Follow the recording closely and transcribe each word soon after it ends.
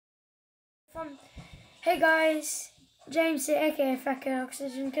fun. Hey guys, James here, aka Fat Cat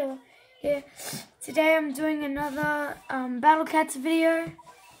Oxygen Killer here. Today I'm doing another Battle Cats video,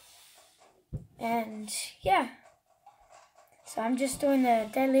 and yeah, so I'm just doing the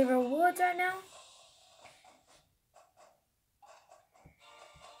daily rewards right now.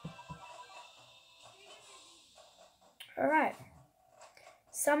 Alright,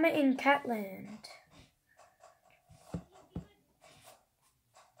 summer in Catland.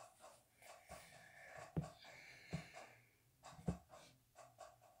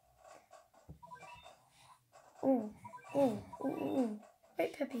 Ooh.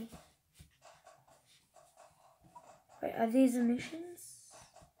 Wait, Peppy. Wait, are these the missions?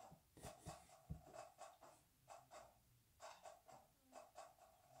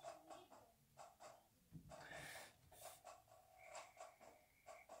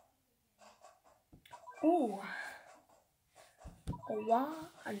 Ooh.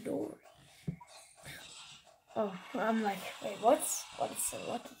 Adore. Oh, I'm like, wait, what is the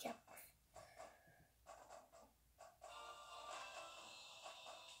lucky cap?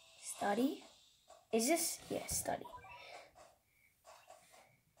 Study? Is this? Yeah, study.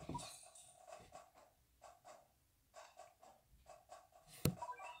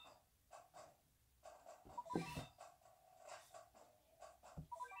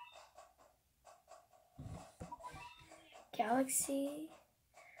 Galaxy.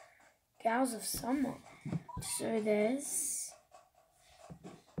 Gals of Summer. So there's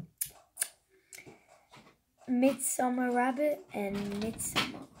Midsummer Rabbit and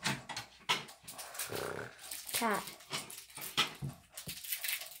Midsummer Cat.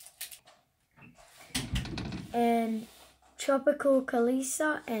 And Tropical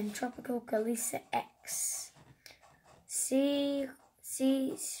Kalisa and Tropical Kalisa X.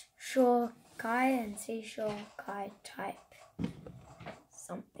 Seashore Kai and Seashore Kai type.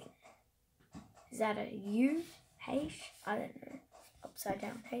 Something. Is that a U? H? I don't know. Upside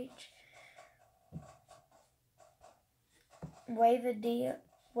down H. Wavery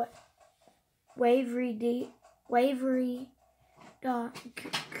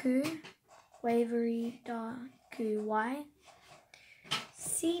Y.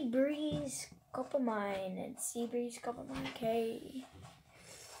 Sea Breeze Copper Mine and Sea Breeze Copper Mine K.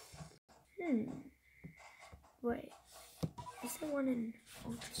 Wait. Is there one in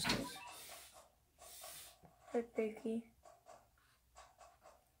Ultra Source? Hey, Becky.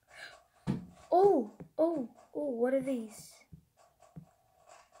 Oh, what are these?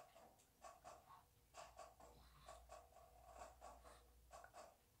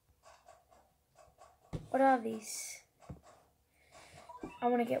 What are these? I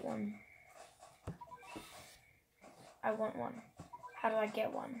want to get one. I want one. How do I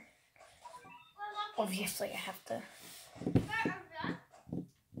get one? Obviously, I have to.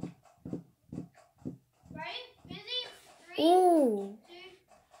 Ooh.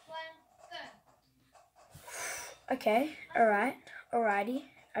 Okay. Alrighty.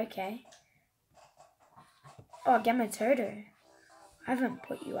 Okay. Oh, Gamma Toto. I haven't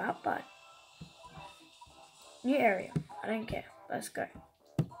put you out, but new area. I don't care. Let's go.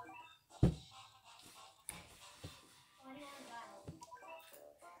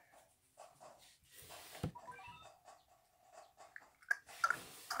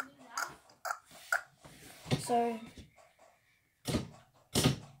 So,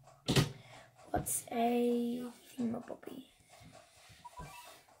 what's a thingamabobby?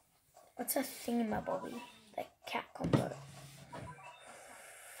 What's a thingamabobby? Like cat combo.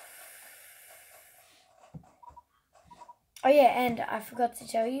 Oh yeah, and I forgot to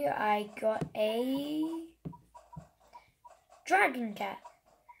tell you, I got a dragon cat.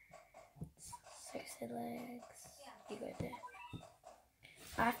 6 legs. You go there.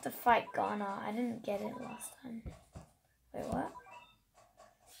 I have to fight Ghana. I didn't get it last time. Wait, what?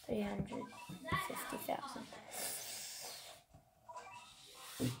 350,000.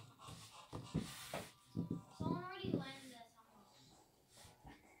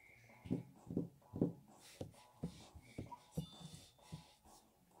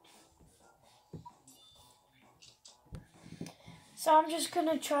 So I'm just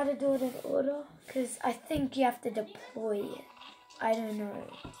gonna try to do it in order, because I think you have to deploy it. I don't know.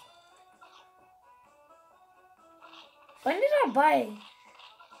 When did I buy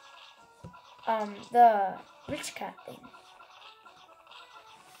the rich cat thing?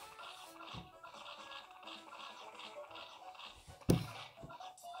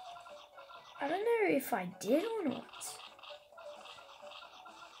 I don't know if I did or not.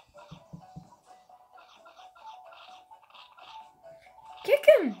 Kick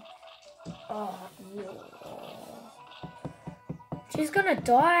him! Oh, yeah. She's gonna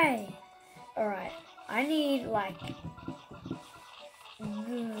die. Alright, I need like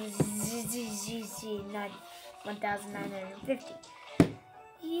 1,950.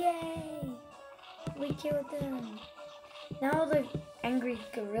 Yay! We killed them. Now the angry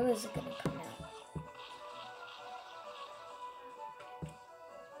gorillas are gonna come out.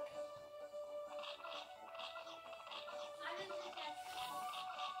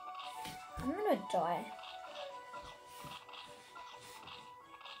 I'm gonna die.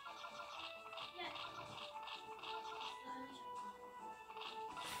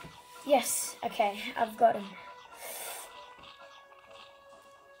 Yes, okay, I've got him.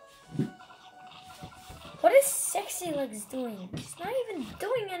 What is Sexy Legs doing? He's not even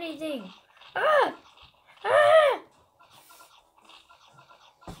doing anything. Ah! Ah!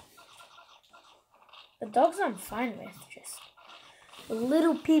 The dogs I'm fine with, just the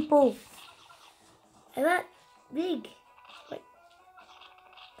little people. They're that big. Like,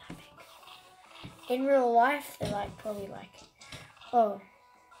 that big. In real life, they're like probably like, oh,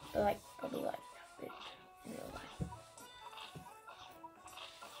 they're like probably like that big in real life.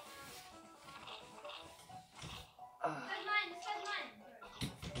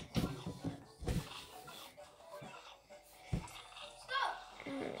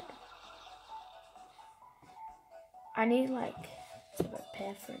 I need like to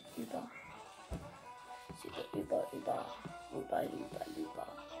prepare for an Uber. Super Uber, Uber, Uber, Uber, Uber,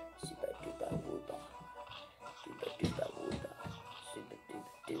 Super Duper Uber, Duper Duper Uber, Super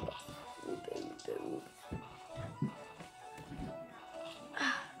Duper Duper, Uber, Uber, Uber.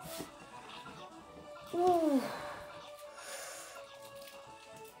 Ooh.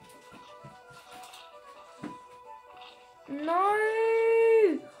 No!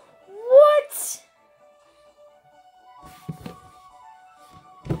 What?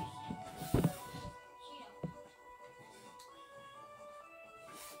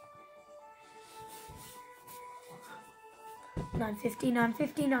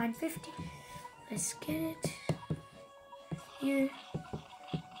 $9.50. Let's get it. You.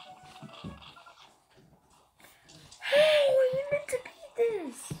 How are you meant to beat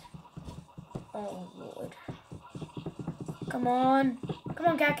this? Oh Lord. Come on. Come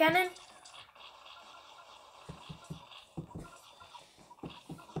on, Cat Cannon.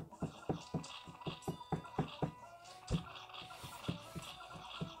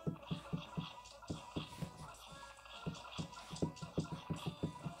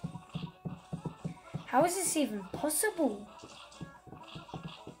 How is this even possible?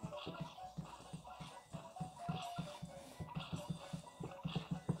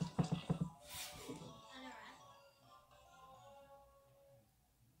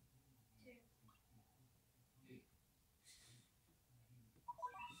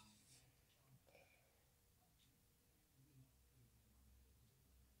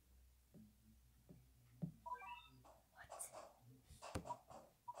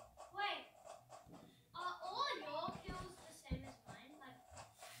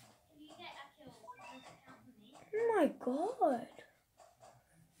 Oh my God.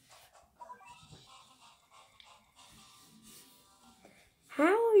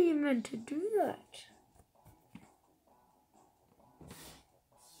 How are you meant to do that?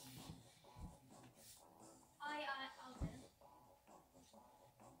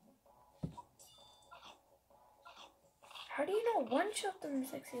 How do you not one-shot them,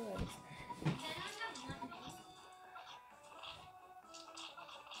 Sexy Legs?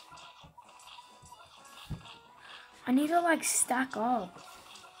 I need to like stack up.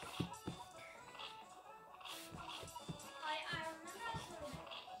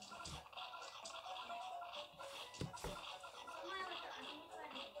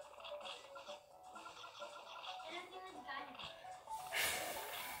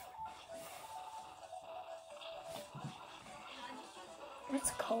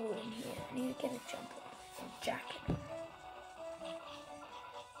 It's cold in here. I need to get a jumper, a jacket.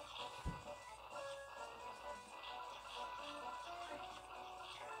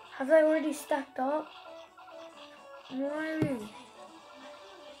 Have they already stacked up? No.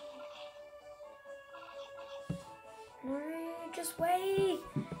 No, just wait.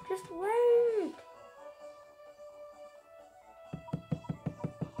 Just wait.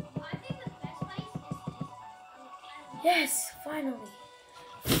 Yes, finally.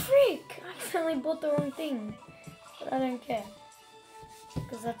 Freak! I accidentally bought the wrong thing. But I don't care.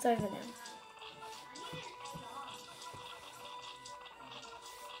 Because that's over now.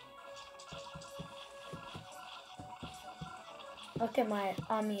 Look at my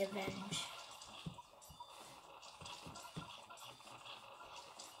army avenge.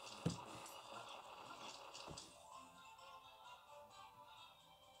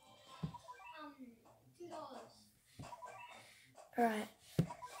 Alright.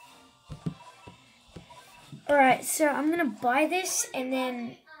 Alright, so I'm gonna buy this and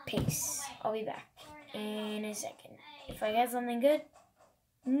then peace. I'll be back in a second. If I get something good,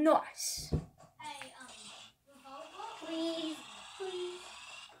 nice. Please, please.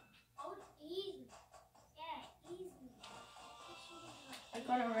 I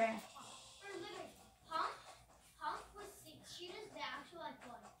got a rare.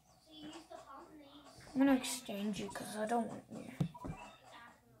 I'm gonna exchange you because I don't want you.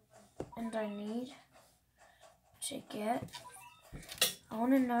 And I need to get. I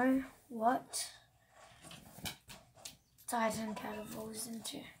want to know what Titan catapults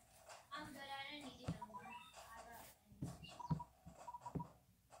into.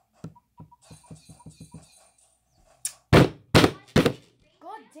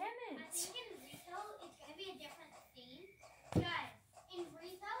 God damn it! I think in retail it's gonna be a different theme. Guys, in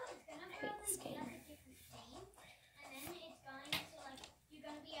retail it's gonna probably be like a different theme, and then it's going to like you're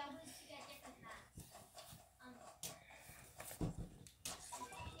gonna be able to get different maps.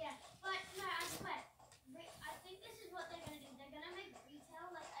 Yeah, but no, I swear. I think this is what they're gonna do. They're gonna make retail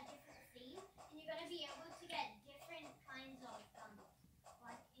like a different theme, and you're gonna be able to get different kinds of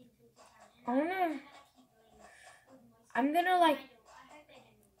like into the town. I'm gonna like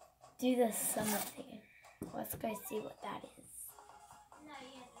do the summer thing. Let's go see what that is.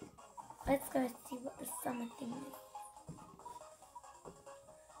 Let's go see what the summer thing is.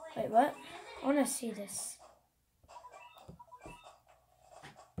 Wait, what? I wanna see this.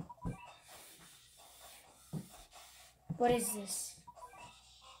 What is this?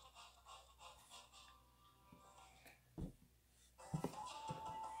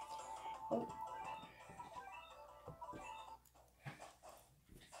 Oh.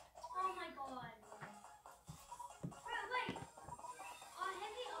 Oh my god. Wait. Oh,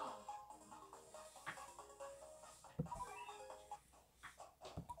 heavy. Oh.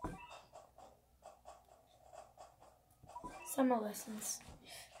 Summer lessons.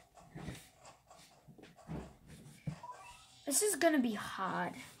 This is gonna be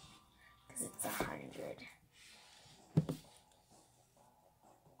hard because it's 100. And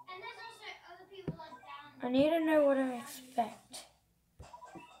there's also other people like down. I need to know what I expect.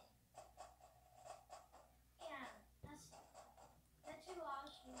 Yeah, that's who I'll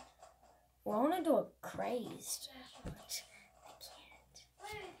shoot. Well, I want to do a crazed, but I can't.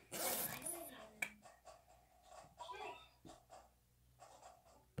 Wait.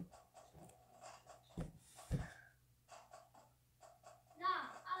 No,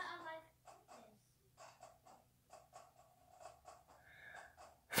 I like this.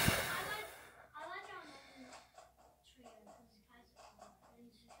 I like our main trio because guys are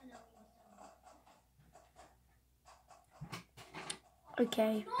just gonna leave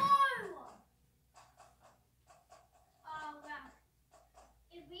Okay. No! Oh wow.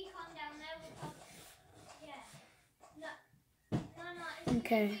 If we come down there we'll probably No.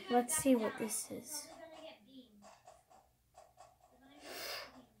 Okay, let's see what this is. We're gonna get beamed.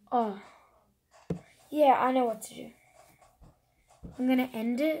 Oh. Yeah, I know what to do. I'm gonna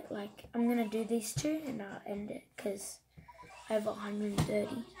end it, like, I'm gonna do these two and I'll end it because I have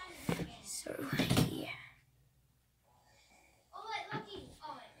 130. So, yeah. Oh wait, Lucky.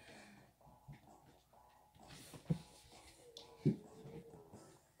 Oh wait.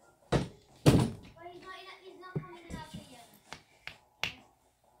 Wait, he's not coming out there yet.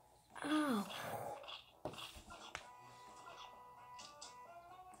 Oh.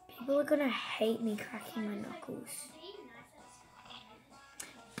 People are gonna hate me cracking my knuckles.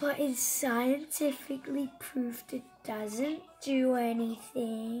 But it's scientifically proved it doesn't do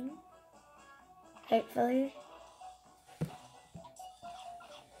anything. Hopefully.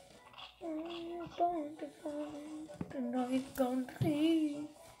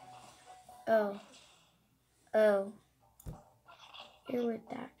 Oh. Oh. You're with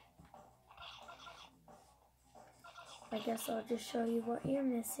that. I guess I'll just show you what you're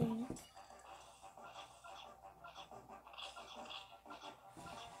missing.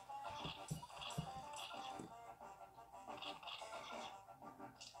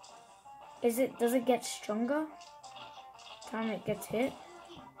 Does it get stronger? Time it gets hit?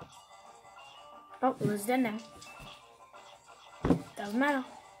 Oh, it was dead now. Doesn't matter.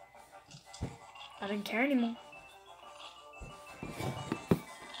 I don't care anymore.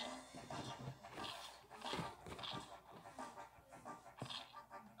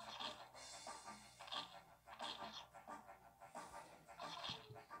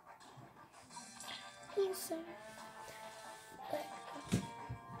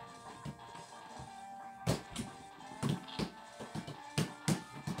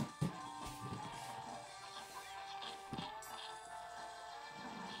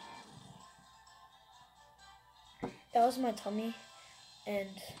 that was my tummy, and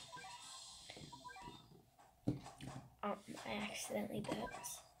I accidentally burped.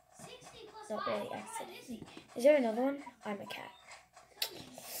 60 plus Not 5. really accidentally. Is there another one? I'm a cat.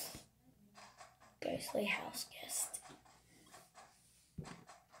 Ghostly house guest.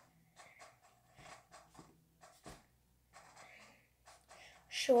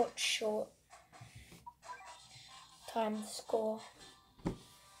 Short time to score. Did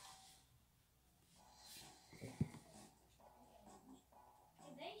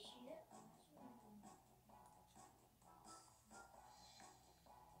they shoot it?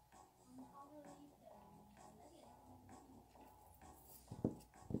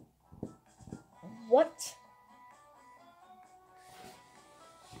 What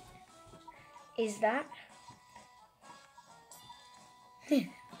is that?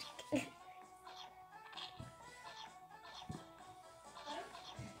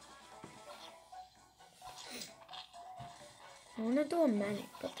 I want to do a manic,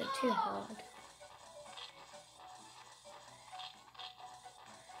 but they're too hard.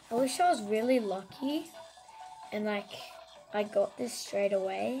 I wish I was really lucky and like I got this straight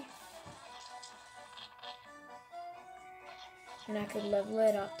away. And I could level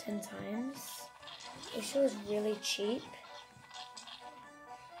it up 10 times. Wish it was really cheap.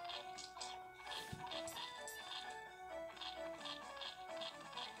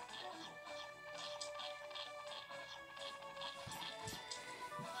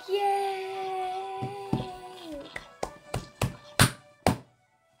 Yay!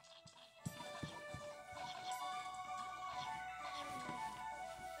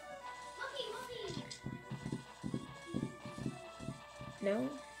 Lucky. No?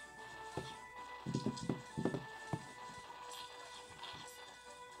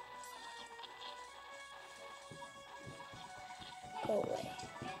 Go away.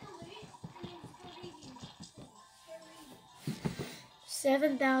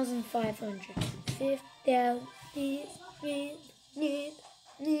 7,500. 5,000.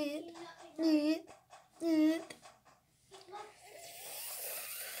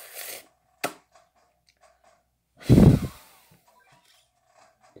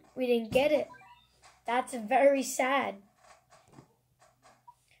 We didn't get it. That's very sad.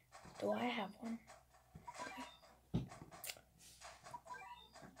 Do I have one?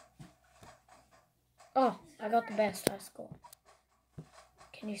 Oh, I got the best high score.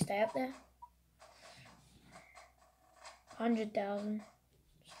 Can you stay up there? 100,000.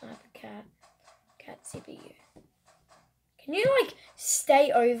 Sniper cat. Cat CPU. Can you like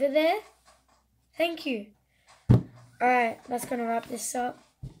stay over there? Thank you. Alright, that's gonna wrap this up.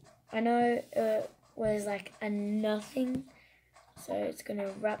 I know it was like a nothing. So it's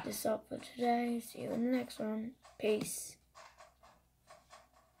gonna wrap this up for today. See you in the next one. Peace.